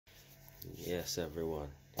Yes, everyone.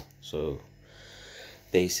 So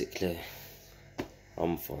basically,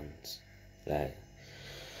 I'm funds. Like,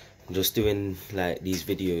 I'm just doing like these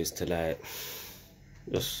videos to like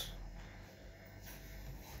just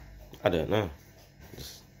I don't know,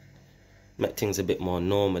 just make things a bit more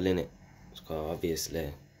normal in it. Because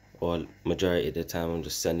obviously, or majority of the time, I'm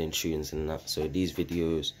just sending tunes and that. So these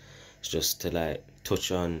videos, it's just to like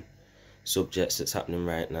touch on subjects that's happening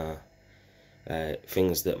right now.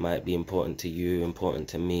 Things that might be important to you, important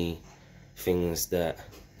to me, things that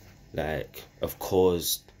like have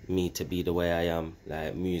caused me to be the way I am,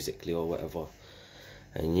 like musically or whatever.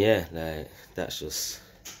 And yeah, like that's just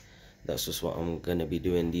what I'm gonna be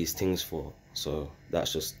doing these things for. So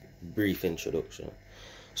that's just brief introduction.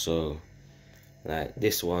 So like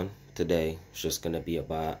this one today is just gonna be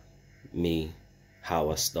about me,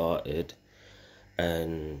 how I started,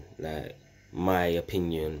 and like my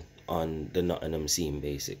opinion on the Nottingham scene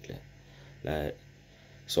basically. Like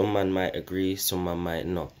some man might agree, some man might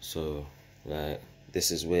not. So like this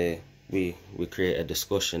is where we create a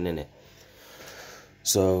discussion in it.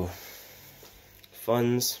 So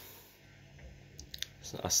funds,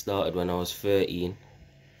 I started when I was 13.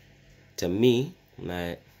 To me,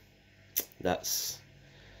 like it's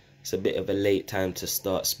a bit of a late time to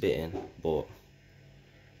start spitting, but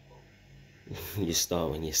you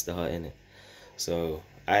start when you start, innit? So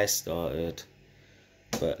I started,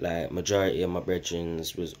 but like majority of my brethren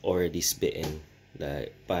was already spitting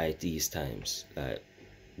like by these times, like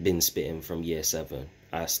been spitting from year 7.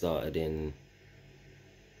 I started in,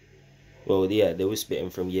 well yeah, they were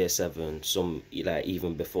spitting from year 7, some like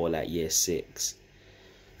even before like year 6,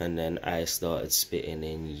 and then I started spitting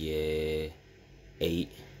in year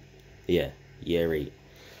 8. Yeah, year 8.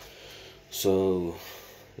 So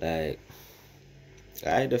like I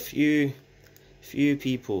had a few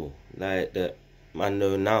people like that I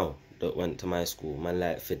know now that went to my school. Man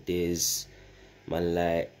like Fadiz, man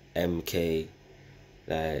like MK,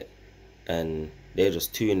 like, and they're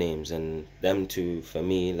just two names, and them two for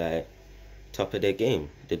me like top of their game.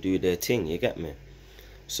 They do their thing, you get me?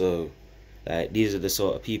 So like these are the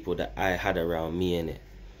sort of people that I had around me in it.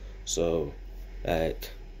 So like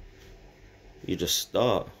you just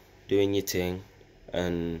start doing your thing,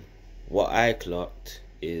 and what I clocked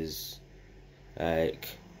is like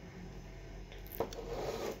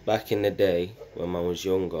back in the day when I was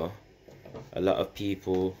younger, a lot of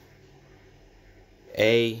people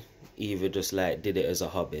either just like did it as a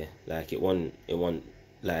hobby, like it wasn't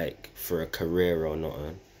like for a career or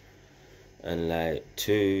nothing, and like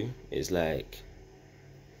 2 is like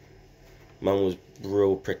man was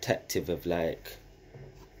real protective of like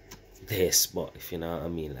their spot, if you know what I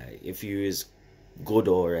mean. Like if you was good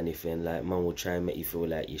or anything, like man will try and make you feel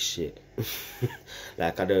like you're shit.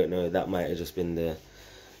 Like I don't know, that might have just been the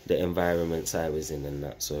environments I was in and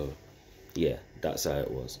that. So yeah, that's how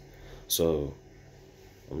it was. So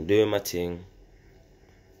I'm doing my thing.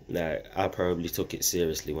 Like I probably took it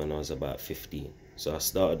seriously when I was about 15. So I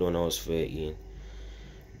started when I was 13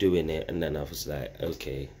 doing it, and then I was like,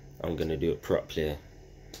 okay, I'm gonna do it properly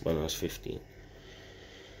when I was 15.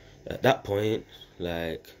 At that point,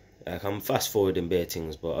 like I'm fast forwarding bare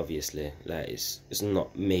things, but obviously like it's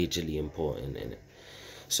not majorly important in it.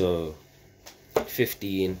 So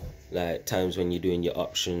 15, like times when you're doing your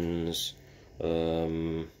options,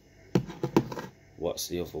 what's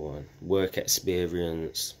the other one, work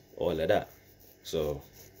experience, all of that. So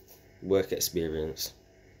work experience,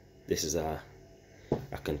 this is how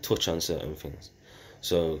I can touch on certain things.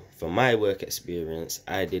 So for my work experience,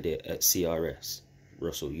 I did it at CRS,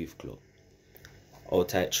 Russell Youth Club. Old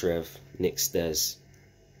Tight Trev, Nick Stez,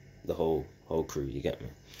 the whole crew, you get me?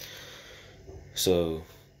 So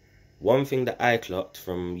one thing that I clocked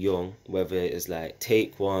from young, whether it is like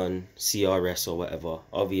Take One, CRS or whatever,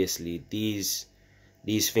 obviously these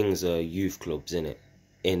things are youth clubs in it,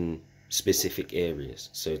 in specific areas.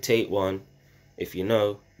 So Take One, if you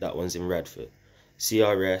know, that one's in Radford.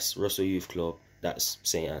 CRS, Russell Youth Club, that's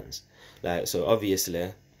St. Anne's. Like, so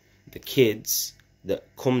obviously the kids that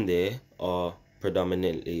come there are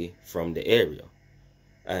predominantly from the area,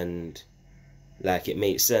 and like it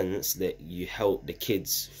makes sense that you help the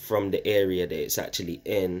kids from the area that it's actually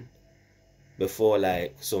in before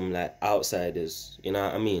like some like outsiders, you know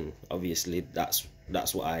what I mean? Obviously that's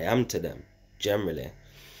what I am to them generally.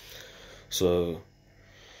 So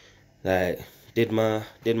like did my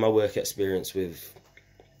work experience with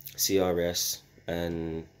CRS,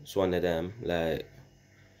 and it's one of them, like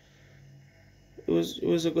it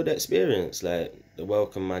was a good experience, like the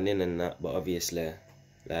welcome man in and that. But obviously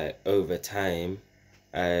like over time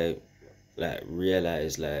I like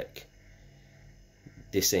realized like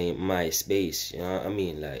this ain't my space, you know what I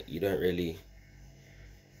mean? Like, you don't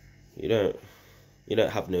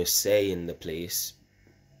have no say in the place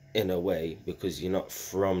in a way, because you're not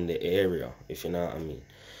from the area, if you know what I mean.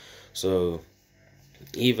 So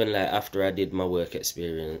even like after I did my work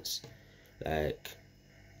experience, like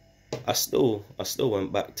I still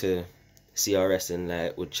went back to CRS and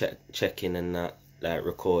like would check in and that, like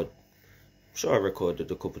record. Sure, I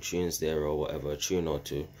recorded a couple tunes there or whatever, a tune or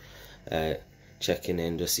two, checking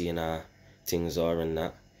in, just seeing how things are and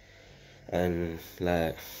that. And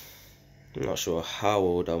like, I'm not sure how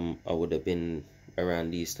old I would have been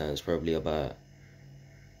around these times, probably about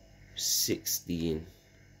 16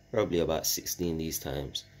 these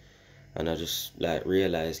times. And I just like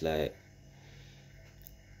realized like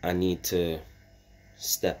I need to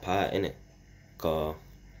step out in it, cause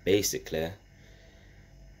basically,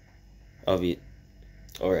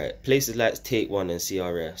 alright, places like Take One and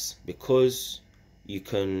CRS, because you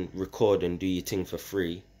can record and do your thing for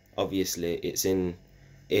free. Obviously, it's in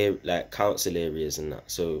like council areas and that,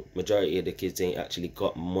 so majority of the kids ain't actually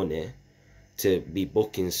got money to be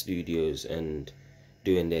booking studios and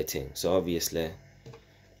doing their thing. So obviously,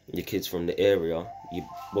 your kids from the area, you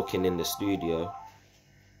booking in the studio.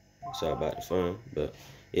 Sorry about the phone, but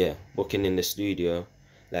yeah, booking in the studio,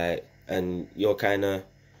 like, and you're kind of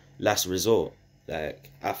last resort. Like,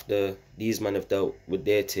 after these men have dealt with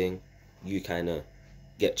their thing, you kind of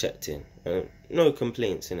get checked in. No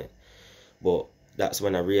complaints in it, but that's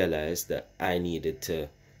when I realized that I needed to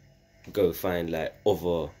go find like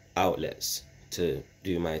other outlets to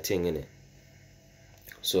do my thing in it.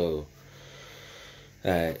 So,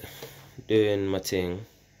 doing my thing,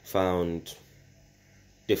 found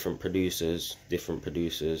different producers,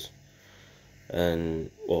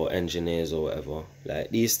 and or engineers or whatever. Like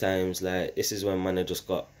these times, like this is when man have just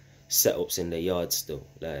got setups in their yard still.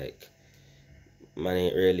 Like, man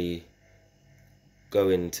ain't really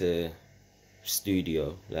going to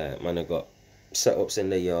studio. Like, man have got setups in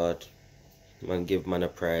the yard. Man give man a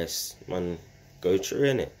price. Man go through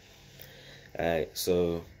in it. Like,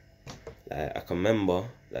 so, like, I can remember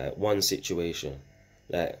like one situation.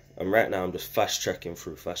 Like, right now I'm just fast tracking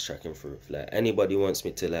through. Like, anybody wants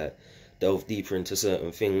me to like delve deeper into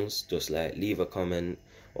certain things, just like leave a comment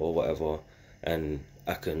or whatever, and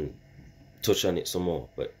I can touch on it some more.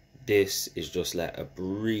 But this is just like a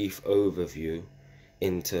brief overview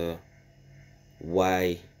into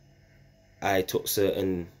why I took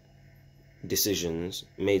certain decisions,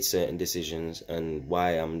 made certain decisions, and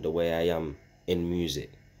why I'm the way I am in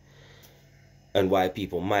music, and why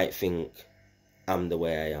people might think I'm the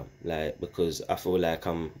way I am. Like, because I feel like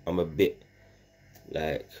I'm a bit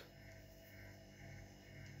like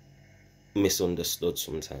misunderstood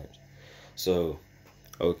sometimes. So,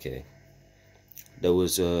 okay, there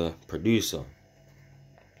was a producer.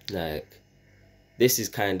 Like, this is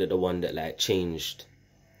kind of the one that like changed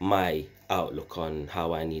my outlook on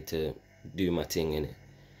how I need to do my thing in it.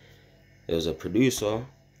 There was a producer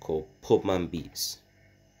called Pubman Beats.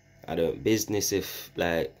 I don't business if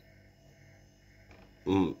like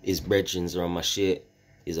his brethrens are on my shit.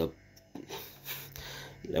 He's a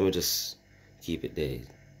let me just keep it there.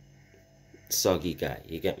 Soggy guy,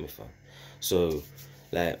 you get me, fam? So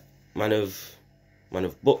like man have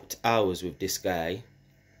booked hours with this guy.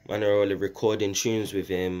 Man are all recording tunes with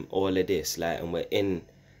him, all of this, like, and we're in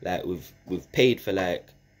like we've paid for like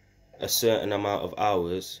a certain amount of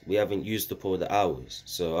hours. We haven't used up all the hours,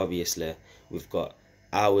 so obviously we've got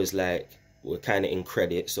hours, like we're kind of in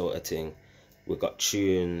credit sort of thing. We've got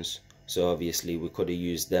tunes, so obviously we could have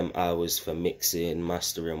used them hours for mixing,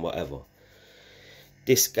 mastering, whatever.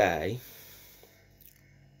 This guy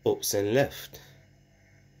ups and left,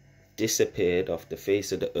 disappeared off the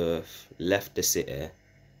face of the earth, left the city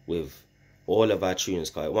with all of our tunes,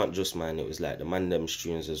 cause it wasn't just mine, it was like the man them's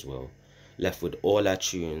tunes as well. Left with all our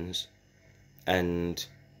tunes, and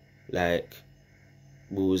like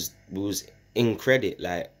we was in credit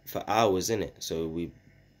like for hours in it, so we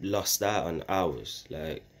lost out on hours.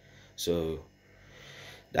 Like, so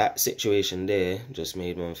that situation there just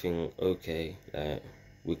made one think, okay, like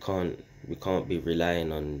we can't be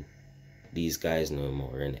relying on these guys no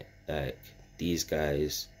more, innit? Like, these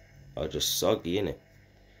guys are just soggy, innit?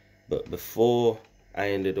 But before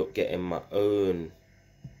I ended up getting my own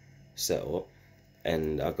setup,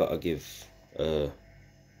 and I gotta give a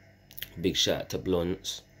big shout out to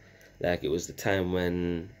Blunts. Like, it was the time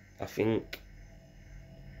when I think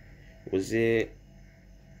was it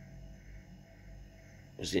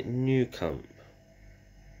New Camp?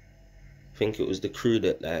 I think it was the crew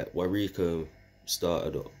that like Wariko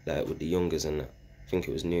started up, like with the youngers and that. I think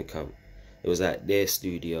it was New Camp. It was like their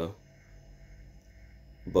studio,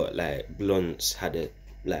 but like Blunts had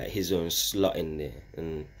his own slot in there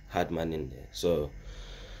and had man in there. So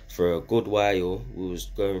for a good while we was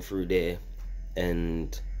going through there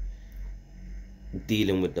and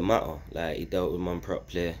dealing with the matter. Like he dealt with man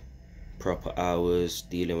properly, proper hours,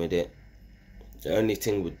 dealing with it. The only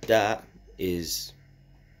thing with that is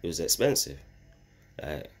it was expensive.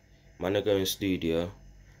 Like man, I go in studio,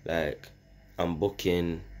 like I'm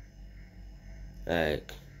booking,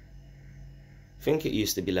 like I think it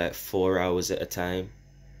used to be like 4 hours at a time.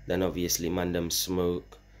 Then obviously man them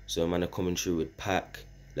smoke, so man are coming through with pack.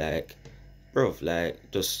 Like bruv,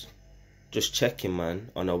 like just checking man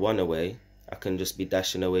on a one away, I can just be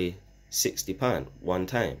dashing away £60 one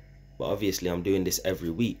time. But obviously I'm doing this every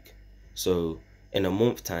week, so in a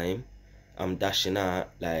month time I'm dashing out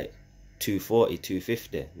like 240,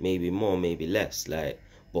 250, maybe more, maybe less. Like,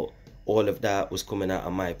 but all of that was coming out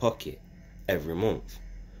of my pocket every month.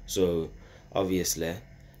 So obviously,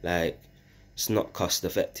 like, it's not cost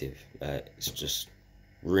effective. Like, it's just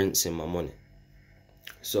rinsing my money.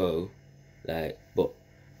 So like,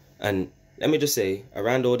 and let me just say,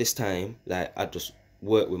 around all this time, like, I just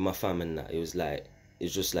worked with my fam and that.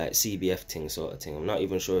 It's just like CBF thing sort of thing. I'm not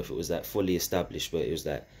even sure if it was like fully established, but it was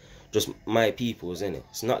like just my people's, innit?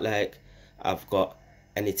 It's not like I've got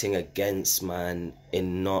anything against man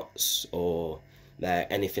in knots or like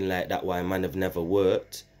anything like that. Why man have never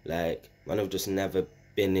worked. Like, man have just never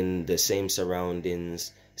been in the same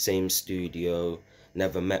surroundings, same studio,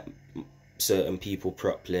 never met certain people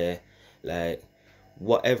properly, like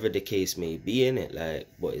whatever the case may be, in it. Like,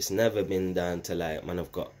 but it's never been down to like man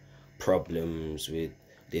I've got problems with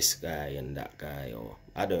this guy and that guy, or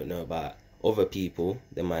I don't know about other people.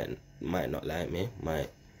 They might not like me, might,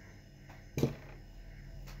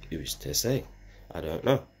 who's to say, I don't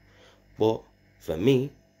know. But for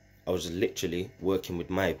me, I was literally working with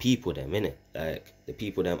my people them, innit? Like the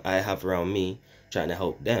people them I have around me, trying to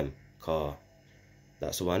help them, cause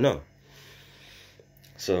that's who I know.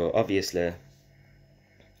 So obviously,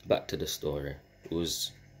 back to the story. It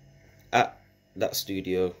was at that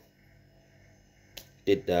studio,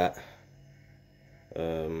 did that.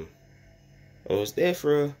 I was there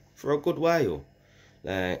for a good while.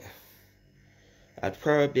 Like, I'd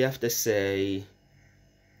probably have to say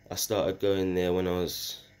I started going there when I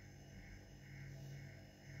was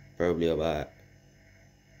probably about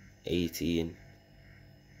 18.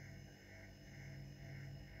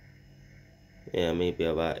 Yeah, maybe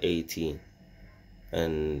about 18.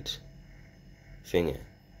 And thingy,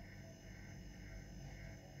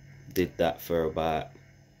 did that for about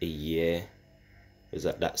a year. Was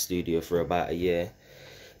at that studio for about a year.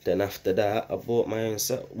 Then after that, I bought my own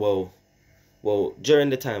set. Well, during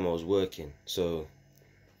the time I was working, so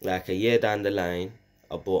like a year down the line,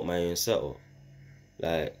 I bought my own setup,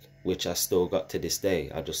 like, which I still got to this day.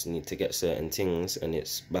 I just need to get certain things and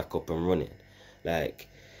it's back up and running. Like,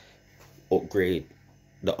 upgrade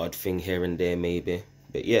the odd thing here and there maybe,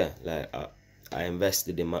 but yeah, like I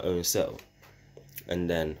invested in my own setup. And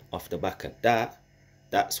then off the back of that,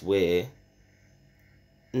 that's where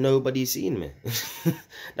nobody seen me.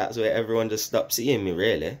 That's where everyone just stopped seeing me,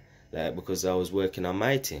 really. Like, because I was working on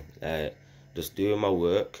my thing, like just doing my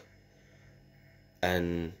work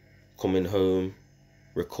and coming home,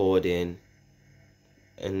 recording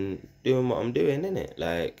and doing what I'm doing, innit?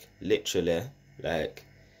 Like, literally, like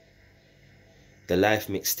the Life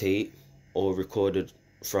mixtape, all recorded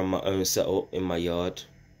from my own setup in my yard.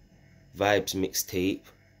 Vibes mixtape,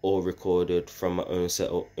 all recorded from my own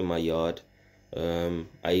setup in my yard. I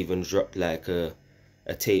even dropped like a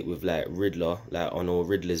tape with like Riddler, like on all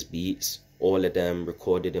Riddler's beats. All of them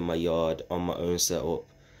recorded in my yard on my own setup.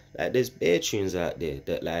 Like, there's bare tunes out there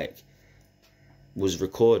that like was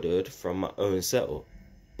recorded from my own setup,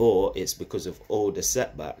 but it's because of all the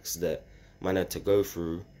setbacks that man had to go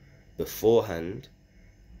through beforehand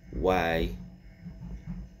why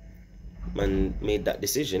man made that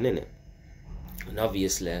decision, innit? And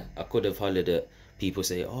obviously I could have hollered at people,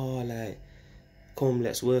 say, oh, like, come,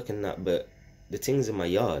 let's work and that, but the things in my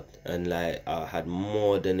yard, and like I had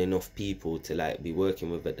more than enough people to like be working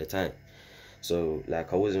with at the time. So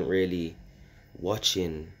like I wasn't really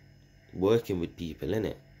working with people,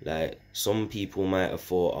 innit? Like, some people might have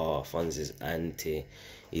thought, oh, Fonz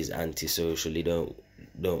is antisocial, he don't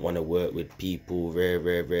want to work with people,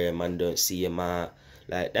 rare, man don't see him out.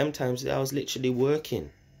 Like, them times I was literally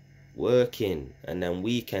working, and then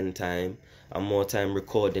weekend time and more time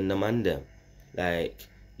recording the man them. Like,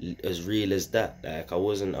 as real as that. Like, I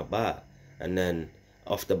wasn't about. And then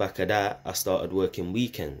off the back of that, I started working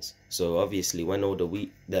weekends. So obviously when all the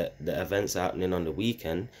events are happening on the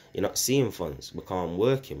weekend, you're not seeing funds because I'm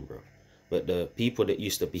working, bro. But the people that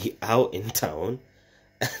used to be out in town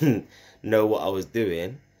and know what I was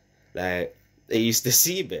doing, like, they used to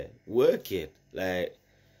see me working. Like,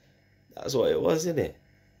 that's what it was, innit?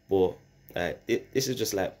 But like, this is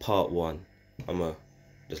just like part one. I'ma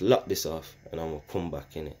just lock this off and I'm gonna come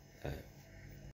back in it.